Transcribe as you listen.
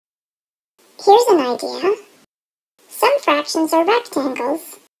Here's an idea. Some fractions are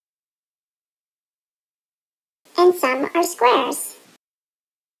rectangles, and some are squares.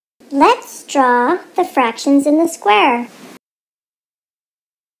 Let's draw the fractions in the square.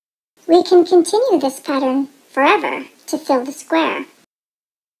 We can continue this pattern forever to fill the square.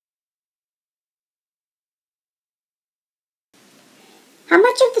 How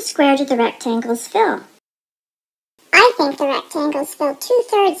much of the square do the rectangles fill? I think the rectangles fill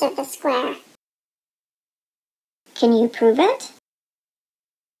 2/3 of the square. Can you prove it?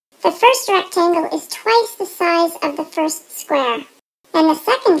 The first rectangle is twice the size of the first square, and the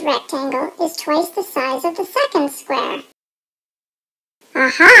second rectangle is twice the size of the second square.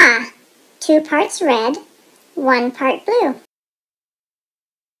 Aha! 2 parts red, 1 part blue.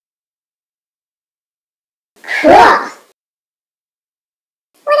 Cool!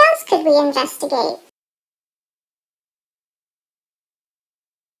 What else could we investigate?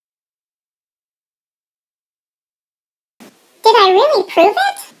 Did I really prove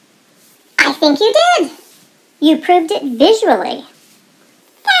it? I think you did. You proved it visually.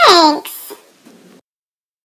 Thanks.